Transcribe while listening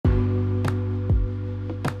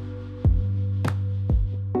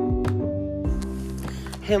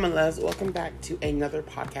Pamela's. Welcome back to another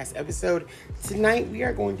podcast episode. Tonight we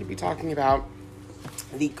are going to be talking about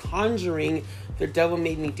The Conjuring, The Devil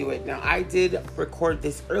Made Me Do It. Now, I did record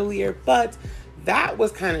this earlier, but that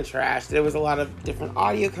was kind of trash. There was a lot of different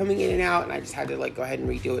audio coming in and out, and I just had to go ahead and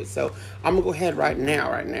redo it. So I'm gonna go ahead right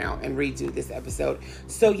now and redo this episode.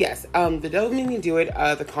 So yes, The Devil Made Me Do It,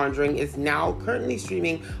 The Conjuring is now currently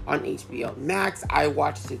streaming on HBO Max. I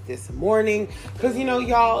watched it this morning because,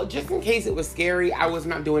 y'all, just in case it was scary, I was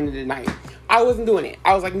not doing it tonight. I wasn't doing it.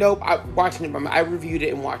 I was like, nope, I'm watching it I reviewed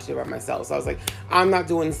it and watched it by myself. So I was like, I'm not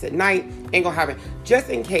doing this at night. Ain't gonna happen. Just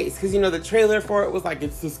in case. Because, the trailer for it was like,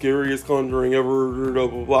 it's the scariest Conjuring ever, blah,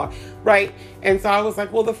 blah, blah. Right? And so I was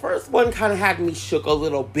like, well, the first one kind of had me shook a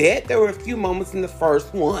little bit. There were a few moments in the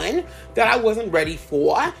first one that I wasn't ready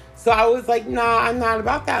for. So I was like, nah, I'm not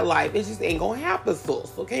about that life. It just ain't gonna happen,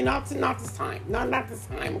 sis. Okay? Not this time. Not this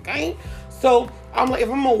time, okay? So I'm like, if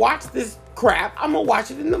I'm gonna watch this crap, I'm gonna watch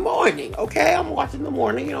it in the morning, okay? I'm gonna watch it in the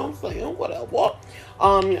morning, you know what I'm saying? Whatever.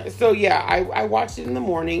 So yeah, I watched it in the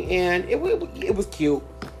morning, and it was cute.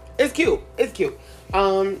 It's cute.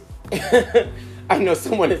 I know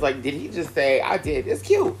someone is like, did he just say? I did. It's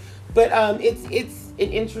cute. But it's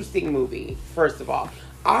an interesting movie, first of all.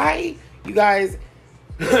 You guys,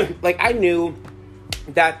 I knew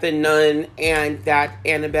that The Nun and that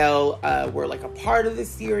Annabelle were a part of the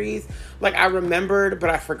series. I remembered, but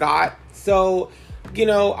I forgot. So,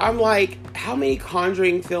 I'm like, how many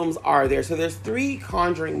Conjuring films are there? So there's 3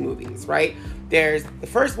 Conjuring movies, right? There's the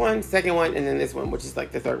first one, second one, and then this one, which is the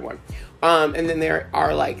third one. And then there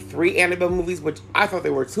are 3 Annabelle movies, which I thought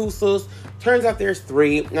there were 2, so turns out there's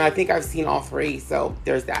 3. And I think I've seen all 3, so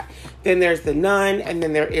there's that. Then there's The Nun, and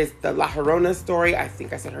then there is the La Llorona story. I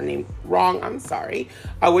think I said her name wrong. I'm sorry.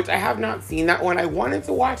 Which I have not seen that one. I wanted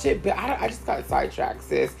to watch it, but I just got sidetracked,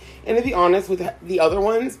 sis. And to be honest with the other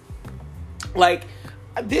ones,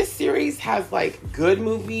 this series has good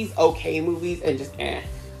movies, okay movies, and just eh.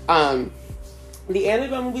 The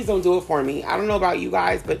Annabelle movies don't do it for me. I don't know about you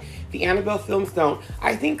guys, but the Annabelle films don't.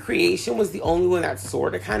 I think Creation was the only one that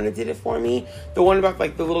sort of kind of did it for me. The one about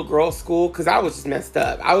the little girl school, because I was just messed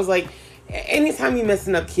up. I was like, anytime you're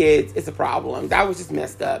messing up kids, it's a problem. That was just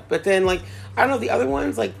messed up. But then I don't know, the other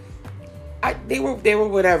ones, they were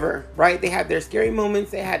whatever, right? They had their scary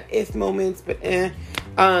moments, they had if moments, but eh.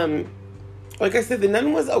 Like I said, The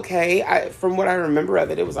Nun was okay. From what I remember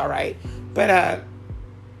of it, it was all right. But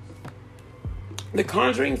the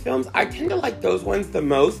Conjuring films, I tend to like those ones the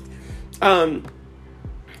most.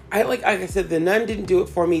 Like I said, The Nun didn't do it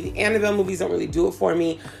for me. The Annabelle movies don't really do it for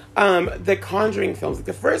me. The Conjuring films,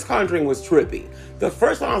 the first Conjuring was trippy. The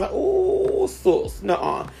first one, I was like, oh, sus,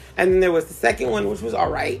 nuh-uh. And then there was the second one, which was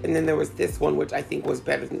all right. And then there was this one, which I think was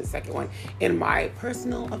better than the second one, in my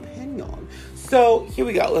personal opinion. So here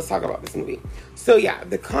we go. Let's talk about this movie. So yeah,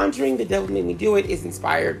 The Conjuring, The Devil Made Me Do It is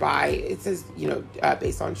inspired by, it says,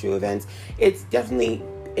 based on true events. It's definitely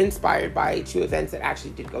inspired by true events that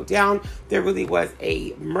actually did go down. There really was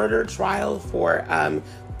a murder trial for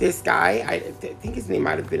this guy. I think his name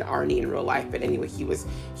might have been Arnie in real life, but anyway, he was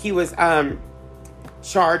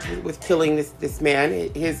charged with killing this man,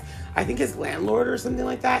 I think his landlord or something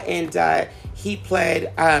like that, and he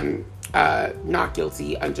pled not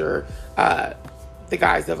guilty under the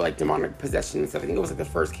guise of demonic possession and stuff. I think it was the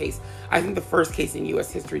first case. I think the first case in U.S.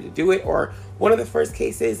 history to do it, or one of the first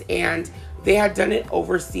cases, and they had done it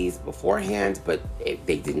overseas beforehand, but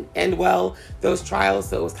they didn't end well, those trials,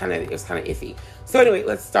 so it was kind of iffy. So anyway,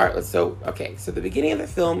 let's start. So the beginning of the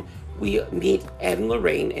film, we meet Ed and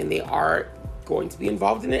Lorraine, and they are going to be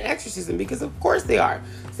involved in an exorcism, because of course they are.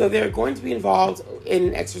 So they're going to be involved in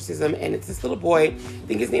an exorcism, and it's this little boy. I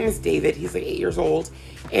think his name is David. He's 8 years old,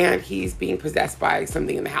 and he's being possessed by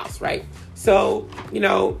something in the house, right? So,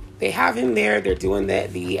 they have him there. They're doing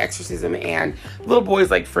the exorcism, and the little boy's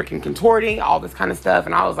freaking contorting, all this kind of stuff.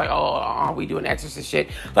 And I was like, oh, we doing exorcist shit.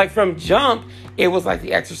 From jump, it was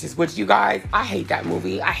The Exorcist, which, you guys, I hate that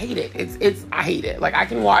movie. I hate it. I hate it. I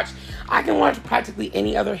can watch practically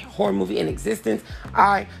any other horror movie in existence.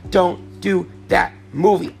 I don't do that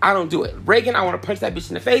movie. I don't do it. Reagan, I want to punch that bitch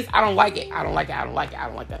in the face. I don't like it. I don't like it. I don't like it. I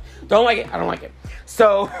don't like that. Don't like it. I don't like it.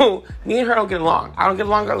 So, me and her don't get along. I don't get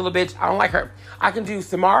along with her little bitch. I don't like her. I can do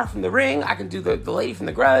Samara from The Ring. I can do the lady from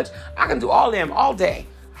The Grudge. I can do all them all day.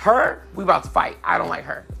 Her, we about to fight. I don't like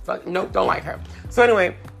her. Nope, don't like her. So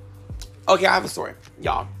anyway, okay, I have a story,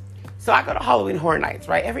 y'all. So I go to Halloween Horror Nights,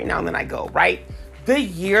 right? Every now and then I go, right? The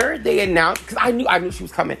year they announced, because I knew she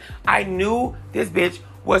was coming. I knew this bitch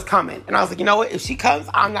was coming. And I was like, you know what? If she comes,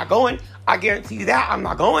 I'm not going. I guarantee you that. I'm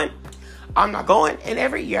not going. I'm not going. And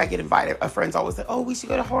every year I get invited. A friend's always like, oh, we should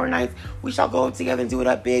go to horror nights. We shall go together and do it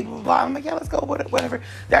up big, blah, blah, blah. I'm like, yeah, let's go, whatever.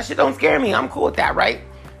 That shit don't scare me. I'm cool with that, right?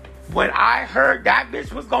 When I heard that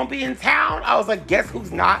bitch was going to be in town, I was like, guess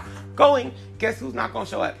who's not going? Guess who's not going to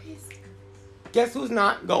show up? Guess who's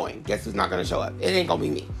not going? Guess who's not going to show up? It ain't going to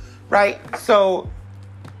be me, right? So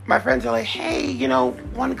my friends are like, hey,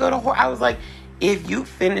 want to go to horror? I was like, if you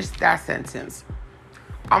finish that sentence,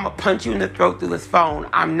 I'm going to punch you in the throat through this phone.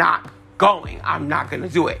 I'm not going. I'm not going to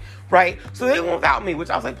do it, right? So they went without me, which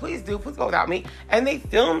I was like, please do. Please go without me. And they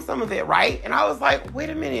filmed some of it, right? And I was like, wait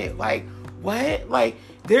a minute. Like, what? Like,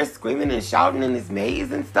 they're screaming and shouting in this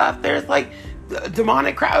maze and stuff. There's like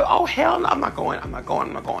demonic crowd. Oh, hell no. I'm not going.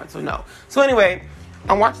 So no. So anyway,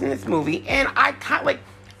 I'm watching this movie and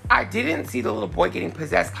I didn't see the little boy getting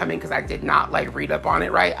possessed coming because I did not read up on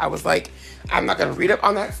it, right? I was like, I'm not going to read up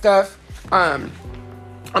on that stuff. I'm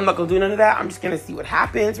not going to do none of that. I'm just going to see what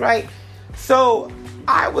happens, right? So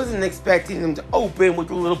I wasn't expecting them to open with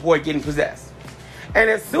the little boy getting possessed. And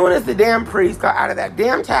as soon as the damn priest got out of that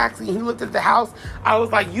damn taxi and he looked at the house, I was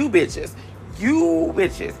like, you bitches,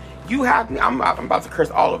 you have me. I'm about to curse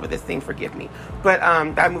all over this thing, forgive me. But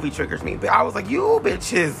that movie triggers me. But I was like, you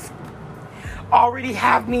bitches already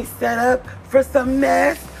have me set up for some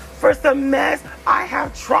mess. I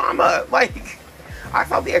have trauma. Like, I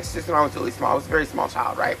saw The Exorcist when I was really small. I was a very small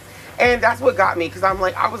child, right? And that's what got me, because I'm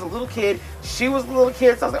like, I was a little kid. She was a little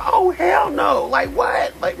kid. So I was like, oh, hell no. Like,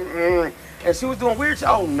 what? Like, And she was doing weird shit.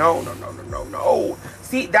 Oh, no.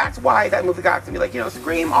 See, that's why that movie got to me. Like,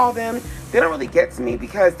 Scream, all them, they don't really get to me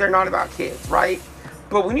because they're not about kids, right?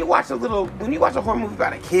 But when you watch a horror movie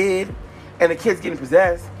about a kid, and the kid's getting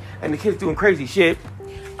possessed, and the kid's doing crazy shit,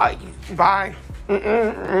 bye.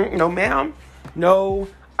 No, ma'am. No,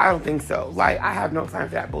 I don't think so. Like, I have no time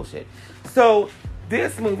for that bullshit. So,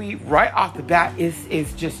 this movie, right off the bat,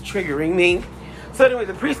 is just triggering me. So anyway,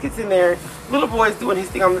 the priest gets in there, little boy's doing his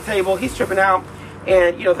thing on the table, he's tripping out,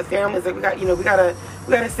 and the family's like, we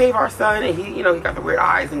gotta save our son, and he got the weird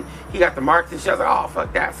eyes and he got the marks and shit. I was like, oh,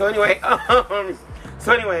 fuck that. So anyway,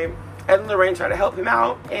 Ed and Lorraine try to help him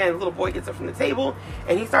out, and the little boy gets up from the table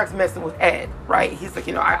and he starts messing with Ed, right? He's like,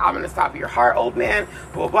 I'm gonna stop your heart, old man,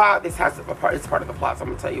 blah blah. This has a part. It's part of the plot, so I'm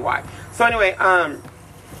gonna tell you why. So anyway,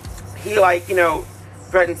 he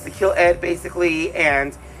threatens to kill Ed basically,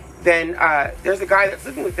 and then there's a guy that's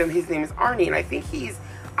living with them. His name is Arnie, and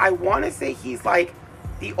I want to say he's like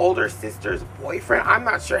the older sister's boyfriend. I'm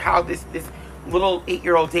not sure how this little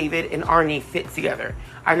 8-year-old David and Arnie fit together.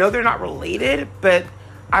 I know they're not related, but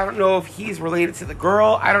I don't know if he's related to the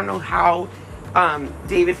girl. I don't know how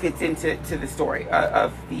David fits into the story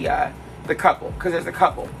of the couple, because there's a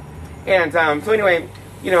couple. And so anyway,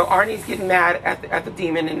 Arnie's getting mad at the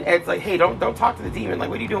demon, and Ed's like, hey, don't talk to the demon.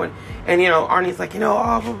 Like, what are you doing? And, Arnie's like,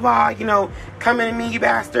 oh, blah, blah, come in me, you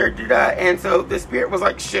bastard. And so the spirit was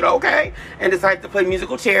like, shit, okay. And decided to play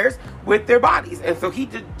musical chairs with their bodies. And so he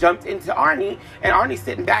just jumped into Arnie, and Arnie's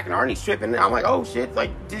sitting back, and Arnie's tripping. And I'm like, oh, shit. Like,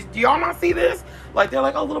 do y'all not see this? Like, they're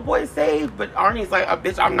like, oh, little boy is saved. But Arnie's like,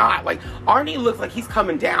 bitch, I'm not. Like, Arnie looks like he's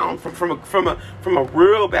coming down from a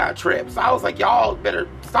real bad trip. So I was like, y'all better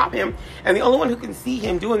stop him. And the only one who can see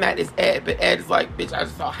him doing that is Ed. But Ed is like, bitch, I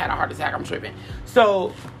just had a heart attack. I'm tripping.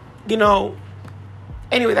 So,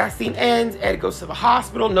 anyway, that scene ends. Ed goes to the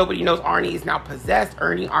hospital. Nobody knows Arnie is now possessed.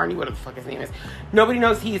 Arnie, whatever the fuck his name is. Nobody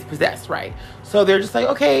knows he is possessed, right? So they're just like,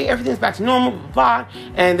 okay, everything's back to normal, blah, blah,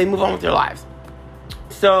 and they move on with their lives.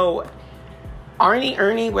 So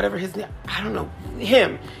Ernie, whatever his name, I don't know,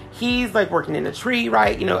 him. He's like working in a tree,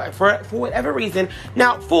 right? For whatever reason.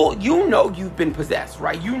 Now, fool, you've been possessed,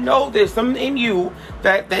 right? There's something in you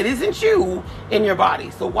that isn't you in your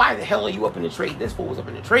body. So why the hell are you up in the tree? This fool was up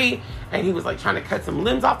in the tree, and he was like trying to cut some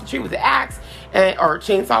limbs off the tree with an axe, or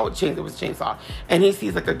chainsaw with chainsaw. It was chainsaw. And he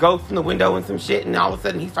sees like a ghost in the window and some shit, and all of a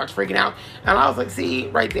sudden he starts freaking out. And I was like, see,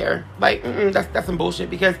 right there, like, that's some bullshit,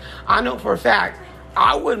 because I know for a fact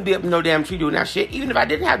I wouldn't be up in no damn tree doing that shit, even if I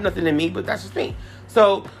didn't have nothing in me, but that's just me.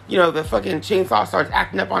 So, the fucking chainsaw starts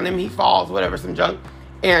acting up on him. He falls, whatever, some junk.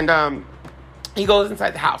 And he goes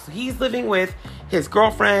inside the house. So he's living with his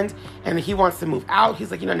girlfriend, and he wants to move out. He's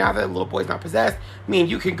like, now that the little boy's not possessed, me and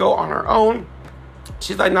you can go on our own.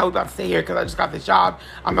 She's like, no, we're about to stay here because I just got this job.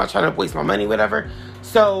 I'm not trying to waste my money, whatever.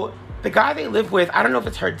 So the guy they live with, I don't know if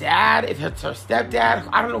it's her dad, if it's her stepdad,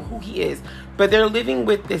 I don't know who he is, but they're living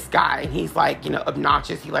with this guy, and he's like,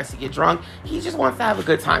 obnoxious. He likes to get drunk. He just wants to have a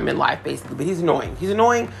good time in life, basically, but he's annoying. He's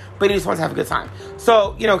annoying, but he just wants to have a good time.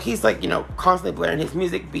 So, he's like, constantly blaring his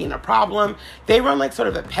music, being a problem. They run like sort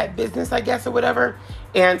of a pet business, I guess, or whatever.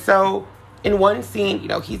 And so, in one scene,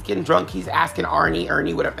 he's getting drunk. He's asking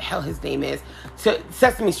Ernie, whatever the hell his name is, to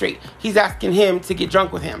Sesame Street. He's asking him to get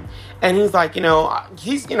drunk with him. And he's like,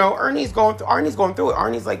 Ernie's going through it.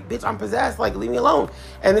 Ernie's like, bitch, I'm possessed. Like, leave me alone.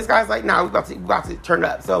 And this guy's like, nah, we're about to turn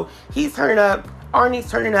up. So he's turning up. Ernie's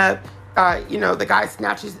turning up. The guy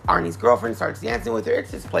snatches Arnie's girlfriend, starts dancing with her.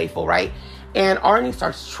 It's just playful, right? And Arnie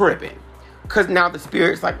starts tripping. Because now the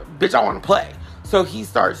spirit's like, bitch, I want to play. So he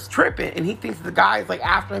starts tripping, and he thinks the guy's like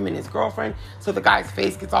after him and his girlfriend. So the guy's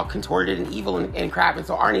face gets all contorted and evil and crap. And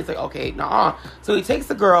so Arnie's like, okay, nah. So he takes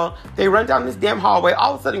the girl. They run down this damn hallway.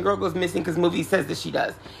 All of a sudden, girl goes missing because the movie says that she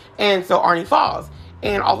does. And so Arnie falls.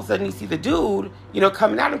 And all of a sudden, you see the dude,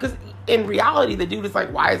 coming at him. Because in reality, the dude is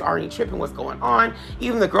like, why is Arnie tripping? What's going on?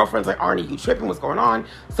 Even the girlfriend's like, Arnie, you tripping? What's going on?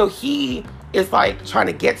 So he is like trying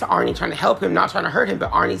to get to Arnie, trying to help him, not trying to hurt him.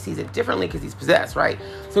 But Arnie sees it differently because he's possessed, right?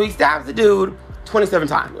 So he stabs the dude 27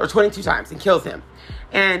 times or 22 times and kills him.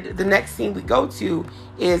 And the next scene we go to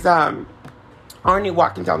is Arnie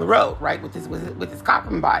walking down the road, right, with his cop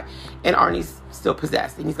coming by, and Arnie's still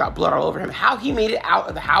possessed and he's got blood all over him. How he made it out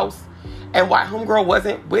of the house and why homegirl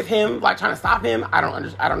wasn't with him, like trying to stop him, I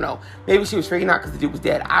don't know. Maybe she was freaking out because the dude was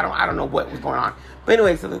dead. I don't know what was going on. But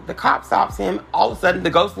anyway, so the cop stops him. All of a sudden, the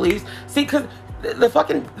ghost leaves. See, because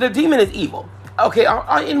the demon is evil. Okay,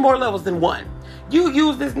 in more levels than one. You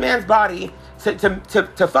use this man's body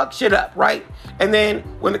to fuck shit up, right? And then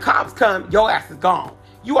when the cops come, your ass is gone.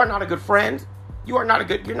 You are not a good friend. You are not a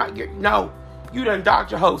good, you done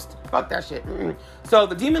dogged your host. Fuck that shit. Mm-mm. So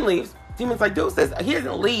the demon leaves. Demon's like, dude says, he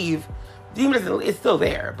doesn't leave. Demon is still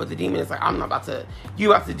there, but the demon is like,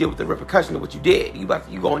 you have to deal with the repercussion of what you did. You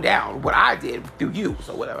going down, what I did through you,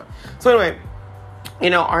 so whatever. So anyway,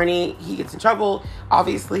 Arnie, he gets in trouble,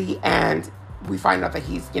 obviously, and we find out that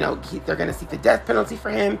they're going to seek the death penalty for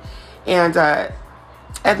him. And Ed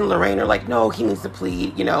and Lorraine are like, no, he needs to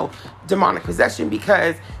plead, demonic possession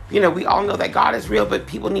because, we all know that God is real, but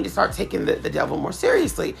people need to start taking the devil more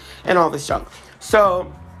seriously and all this junk.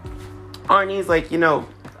 So Arnie's like,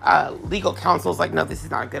 legal counsel's like, no, this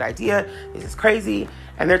is not a good idea. This is crazy.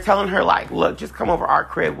 And they're telling her like, look, just come over our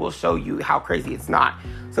crib. We'll show you how crazy it's not.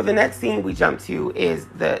 So the next scene we jump to is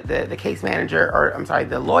the case manager, or I'm sorry,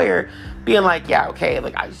 the lawyer being like, yeah, okay.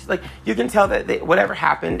 Like, you can tell that whatever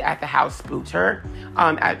happened at the house spooked her,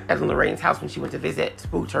 at Ed and Lorraine's house when she went to visit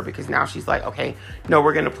spooked her, because now she's like, okay, no,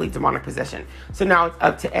 we're going to plead demonic possession. So now it's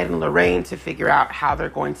up to Ed and Lorraine to figure out how they're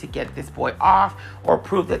going to get this boy off or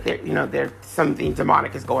prove that there's something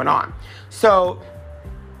demonic is going on. So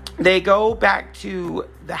they go back to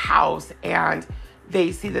the house and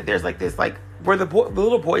they see that there's like this, like, where the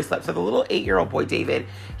little boy slept. So the little 8-year-old boy, David,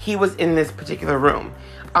 he was in this particular room.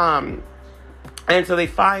 And so they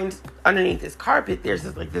find underneath this carpet, there's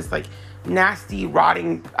this nasty,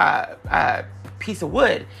 rotting piece of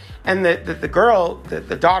wood. And the girl,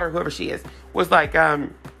 the daughter, whoever she is, was like,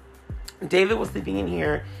 David was sleeping in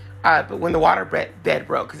here, but when the water bed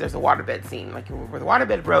broke, because there's a waterbed scene, like where the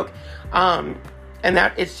waterbed broke, and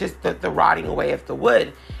that it's just the rotting away of the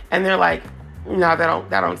wood. And they're like, no,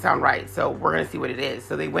 that don't sound right. So we're gonna see what it is.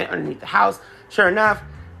 So they went underneath the house. Sure enough,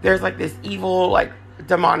 there's like this evil, like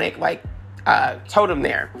demonic, like totem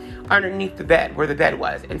there underneath the bed where the bed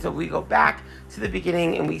was. And so we go back to the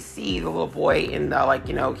beginning and we see the little boy in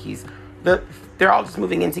the they're all just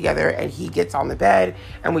moving in together, and he gets on the bed,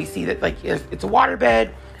 and we see that it's a water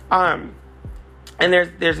bed, and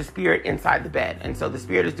there's a spirit inside the bed. And so the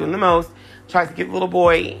spirit is doing the most, tries to get the little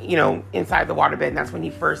boy, inside the waterbed, and that's when he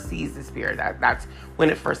first sees the spirit. That's when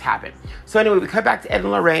it first happened. So anyway, we cut back to Ed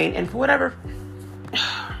and Lorraine, and for whatever,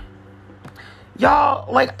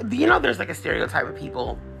 y'all, there's like a stereotype of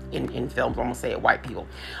people in films, I'm gonna say it, white people,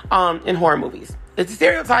 in horror movies. It's a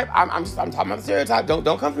stereotype. I'm talking about the stereotype.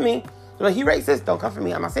 Don't come for me. Like, he racist, don't come for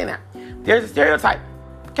me. I'm not saying that. There's a stereotype,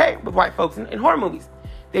 okay, with white folks in horror movies.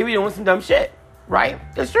 They be doing some dumb shit. Right?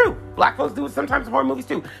 It's true. Black folks do it sometimes in horror movies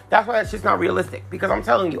too. That's why that shit's not realistic. Because I'm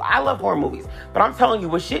telling you, I love horror movies. But I'm telling you,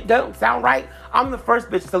 when shit don't sound right, I'm the first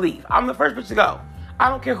bitch to leave. I'm the first bitch to go. I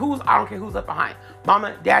don't care who's left behind.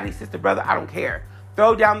 Mama, daddy, sister, brother, I don't care.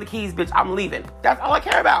 Throw down the keys, bitch, I'm leaving. That's all I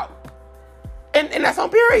care about. And that's on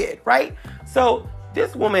period, right? So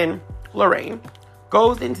this woman, Lorraine,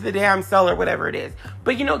 goes into the damn cellar, whatever it is.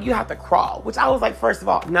 But you have to crawl, which I was like, first of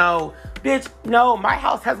all, no, bitch, no, my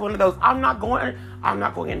house has one of those. I'm not going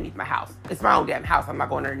underneath my house. It's my own damn house. I'm not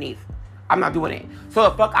going underneath. I'm not doing it. So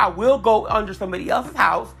the fuck, I will go under somebody else's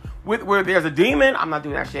house where there's a demon. I'm not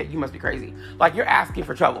doing that shit. You must be crazy. Like, you're asking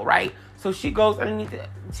for trouble, right? So she goes underneath it.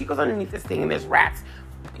 She goes underneath this thing, and there's rats.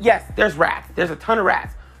 Yes, there's rats. There's a ton of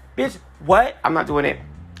rats. Bitch, what? I'm not doing it.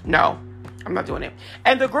 No, I'm not doing it.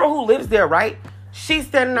 And the girl who lives there, right? She's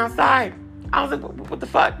standing outside. I was like, what the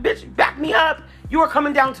fuck? Bitch, back me up. You are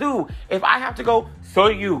coming down too. If I have to go, so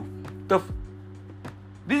you.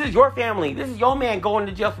 This is your family. This is your man going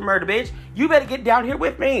to jail for murder, bitch. You better get down here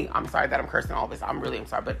with me. I'm sorry that I'm cursing all this. I'm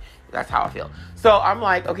sorry, but that's how I feel. So I'm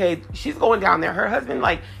like, okay, she's going down there. Her husband,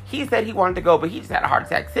 like, he said he wanted to go, but he just had a heart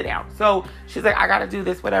attack. Sit down. So she's like, I got to do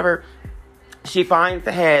this, whatever. She finds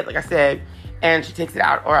the head, like I said, and she takes it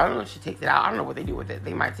out. Or I don't know if she takes it out. I don't know what they do with it.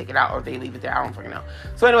 They might take it out or they leave it there. I don't fucking know.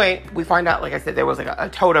 So anyway, we find out, like I said, there was like a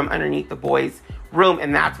totem underneath the boy's room,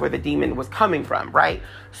 and that's where the demon was coming from, right?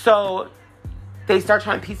 So they start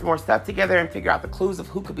trying to piece more stuff together and figure out the clues of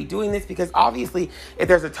who could be doing this, because obviously if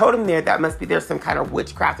there's a totem there, that must be there's some kind of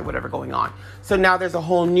witchcraft or whatever going on. So now there's a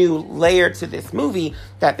whole new layer to this movie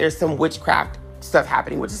that there's some witchcraft stuff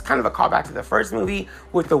happening, which is kind of a callback to the first movie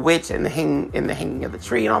with the witch and the hanging of the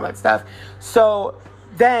tree and all that stuff. So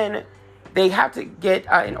then they have to get,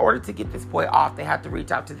 in order to get this boy off, they have to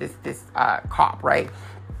reach out to this cop, right?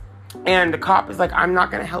 And the cop is like, I'm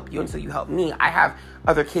not going to help you until you help me. I have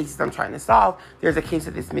other cases I'm trying to solve. There's a case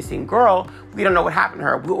of this missing girl. We don't know what happened to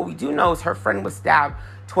her. What we do know is her friend was stabbed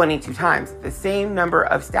 22 times. The same number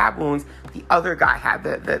of stab wounds the other guy had,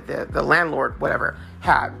 the landlord, whatever,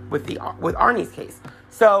 had with Arnie's case.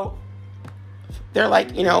 So they're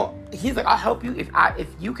like, you know, he's like, I'll help you if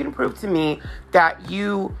you can prove to me that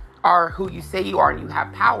you are who you say you are and you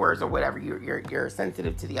have powers or whatever, you're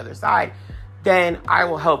sensitive to the other side, then I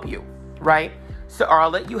will help you, right? So, or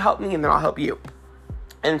I'll let you help me and then I'll help you.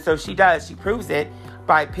 And so she does. She proves it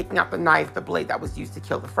by picking up the knife, the blade that was used to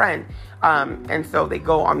kill the friend. And so they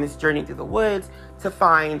go on this journey through the woods to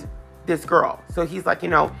find this girl. So he's like, you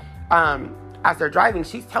know, as they're driving,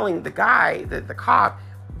 she's telling the guy, the cop,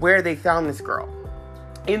 where they found this girl,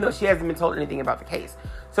 even though she hasn't been told anything about the case.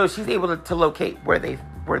 So she's able to locate where the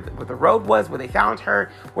road was, where they found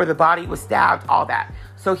her, where the body was stabbed, all that.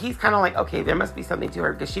 So he's kind of like, okay, there must be something to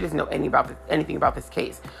her because she doesn't know anything about this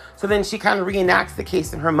case. So then she kind of reenacts the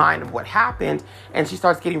case in her mind of what happened, and she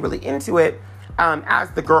starts getting really into it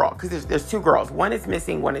as the girl, because there's two girls. One is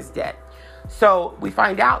missing, one is dead. So we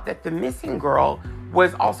find out that the missing girl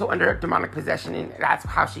was also under demonic possession, and that's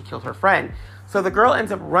how she killed her friend. So the girl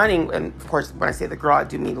ends up running, and of course, when I say the girl, I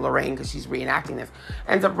do mean Lorraine, because she's reenacting this,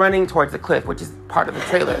 ends up running towards the cliff, which is part of the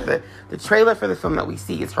trailer. The trailer for the film that we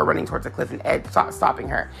see is her running towards the cliff and Ed stopping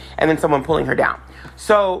her, and then someone pulling her down.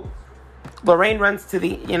 So Lorraine runs to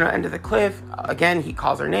the end of the cliff. Again, he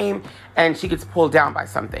calls her name, and she gets pulled down by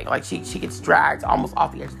something. Like she gets dragged almost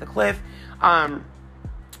off the edge of the cliff, and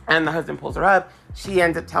the husband pulls her up. She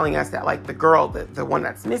ends up telling us that, like, the girl, the one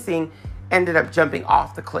that's missing, ended up jumping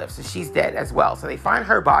off the cliff. So she's dead as well. So they find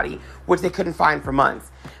her body, which they couldn't find for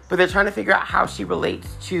months. But they're trying to figure out how she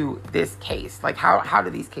relates to this case. Like, how do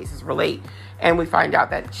these cases relate? And we find out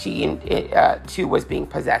that she, too, was being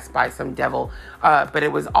possessed by some devil. But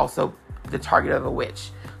it was also the target of a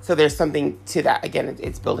witch. So there's something to that. Again,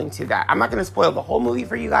 it's building to that. I'm not going to spoil the whole movie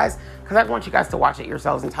for you guys, because I want you guys to watch it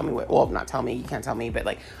yourselves and tell me not tell me, you can't tell me, but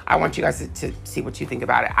like, I want you guys to see what you think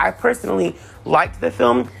about it. I personally liked the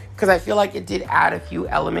film because I feel like it did add a few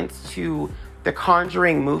elements to the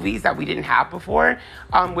Conjuring movies that we didn't have before,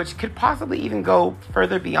 which could possibly even go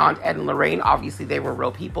further beyond Ed and Lorraine. Obviously, they were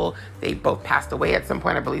real people. They both passed away at some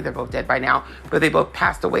point. I believe they're both dead by now, but they both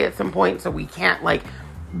passed away at some point. So we can't, like,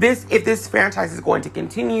 if this franchise is going to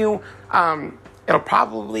continue, it'll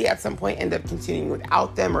probably at some point end up continuing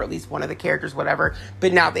without them, or at least one of the characters, whatever.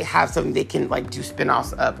 But now they have something they can, like, do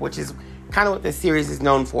spin-offs of, which is kind of what this series is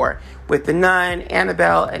known for, with The Nun,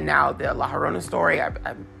 Annabelle, and now the La Llorona story.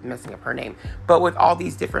 I'm messing up her name. But with all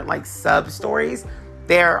these different, like, sub-stories,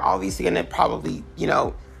 they're obviously going to probably,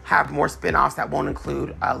 have more spin-offs that won't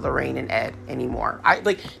include Lorraine and Ed anymore.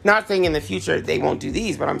 Not saying in the future they won't do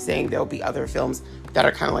these, but I'm saying there'll be other films that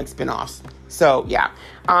are kind of like spin-offs. So, yeah.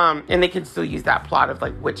 And they can still use that plot of,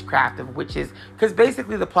 like, witchcraft, of witches. Because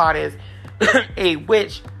basically the plot is a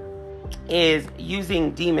witch is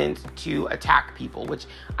using demons to attack people, which,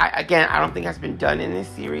 I don't think has been done in this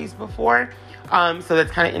series before. So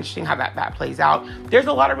that's kind of interesting how that plays out. There's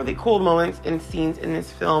a lot of really cool moments and scenes in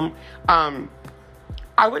this film.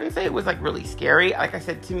 I wouldn't say it was, like, really scary. Like I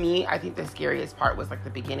said, to me, I think the scariest part was, like, the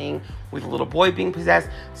beginning with a little boy being possessed.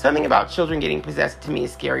 Something about children getting possessed to me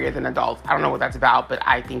is scarier than adults. I don't know what that's about, but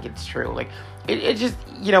I think it's true. Like, it just,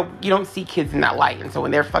 you don't see kids in that light. And so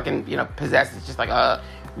when they're fucking, possessed, it's just like,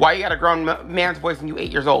 why you got a grown man's voice and you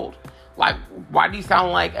 8 years old? Like, why do you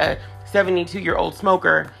sound like a 72-year-old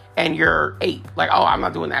smoker and you're 8? Like, oh, I'm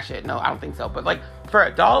not doing that shit. No, I don't think so. But, like, for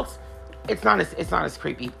adults, it's not as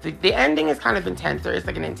creepy. The ending is kind of intense. There is,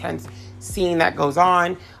 like, an intense scene that goes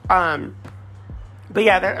on. But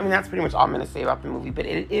yeah, that's pretty much all I'm going to say about the movie. But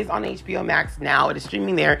it is on HBO Max now. It is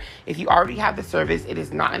streaming there. If you already have the service, it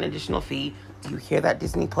is not an additional fee. Do you hear that,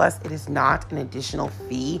 Disney Plus? It is not an additional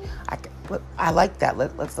fee. I like that.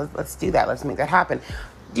 Let's do that. Let's make that happen.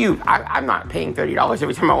 Dude, I'm not paying $30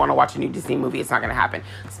 every time I want to watch a new Disney movie. It's not going to happen.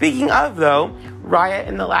 Speaking of, though, Raya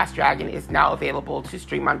and the Last Dragon is now available to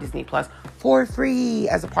stream on Disney Plus for free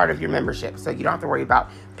as a part of your membership. So you don't have to worry about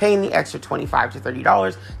paying the extra $25 to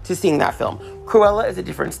 $30 to seeing that film. Cruella is a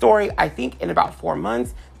different story. I think in about 4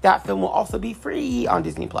 months, that film will also be free on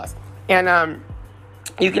Disney Plus. And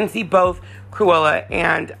you can see both Cruella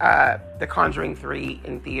and The Conjuring 3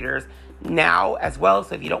 in theaters now as well.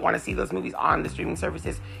 So if you don't want to see those movies on the streaming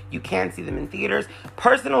services, you can see them in theaters.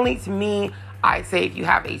 Personally, to me, I say if you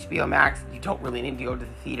have HBO Max, you don't really need to go to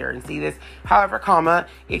the theater and see this. However,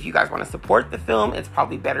 if you guys want to support the film, it's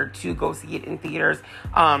probably better to go see it in theaters.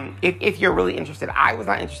 If you're really interested, I was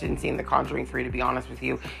not interested in seeing The Conjuring 3, to be honest with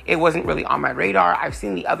you. It wasn't really on my radar. I've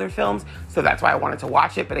seen the other films, so that's why I wanted to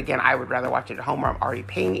watch it. But again, I would rather watch it at home where I'm already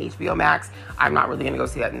paying HBO Max. I'm not really going to go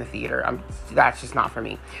see that in the theater. That's just not for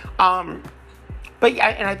me. But yeah,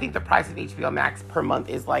 and I think the price of HBO Max per month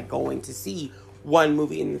is like going to see one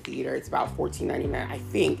movie in the theater. It's about $14.99, I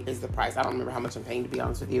think, is the price. I don't remember how much I'm paying, to be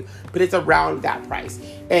honest with you, but it's around that price.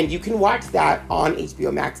 And you can watch that on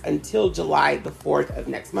HBO Max until July the 4th of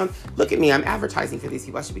next month. Look at me, I'm advertising for these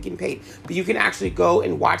people. I should be getting paid. But you can actually go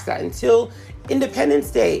and watch that until Independence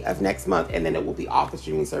Day of next month, and then it will be off the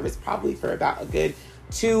streaming service probably for about a good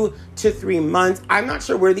 2 to 3 months. I'm not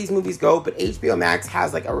sure where these movies go, but HBO Max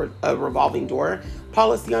has like a revolving door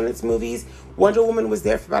policy on its movies. Wonder Woman was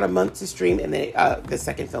there for about a month to stream, and then the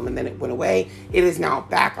second film, and then it went away. It is now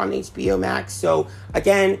back on HBO Max. So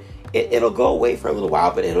again, it'll go away for a little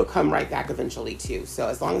while, but it'll come right back eventually too. So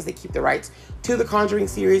as long as they keep the rights to the Conjuring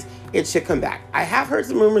series, it should come back. I have heard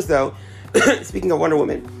some rumors though, speaking of Wonder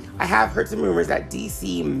Woman, I have heard some rumors that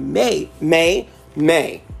DC may,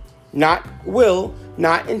 not will,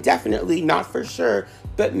 not indefinitely, not for sure,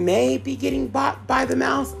 but may be getting bought by the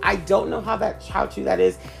mouse. I don't know how true that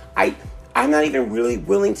is. I'm not even really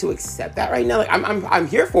willing to accept that right now. Like I'm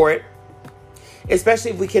here for it,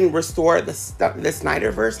 especially if we can restore the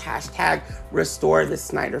Snyderverse. Hashtag restore the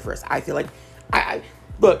Snyderverse. I feel like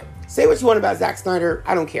look, say what you want about Zack Snyder.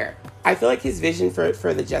 I don't care. I feel like his vision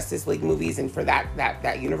for the Justice League movies and for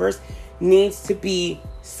that universe needs to be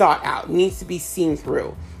sought out, needs to be seen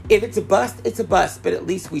through. If it's a bust, it's a bust, but at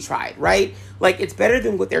least we tried, right? Like, it's better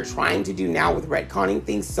than what they're trying to do now with retconning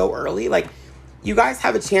things so early. Like, you guys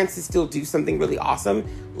have a chance to still do something really awesome.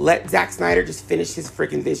 Let Zack Snyder just finish his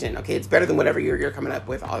freaking vision, okay? It's better than whatever you're coming up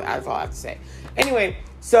with. That's all I have to say. Anyway,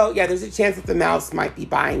 so yeah, there's a chance that the mouse might be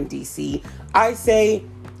buying DC. I say,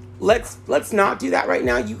 let's not do that right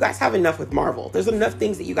now. You guys have enough with Marvel. There's enough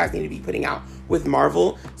things that you guys need to be putting out with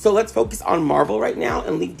Marvel. So let's focus on Marvel right now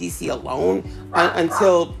and leave DC alone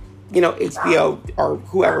until, HBO or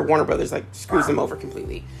whoever, Warner Brothers, like, screws them over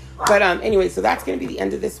completely. But anyway, so that's going to be the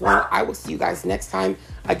end of this one. I will see you guys next time.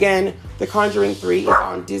 Again, The Conjuring 3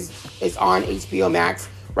 is on HBO Max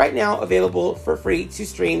right now, available for free to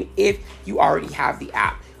stream if you already have the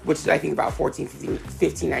app, which is, I think, about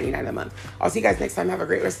 $14.99 a month. I'll see you guys next time. Have a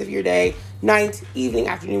great rest of your day, night, evening,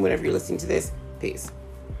 afternoon, whenever you're listening to this. Peace.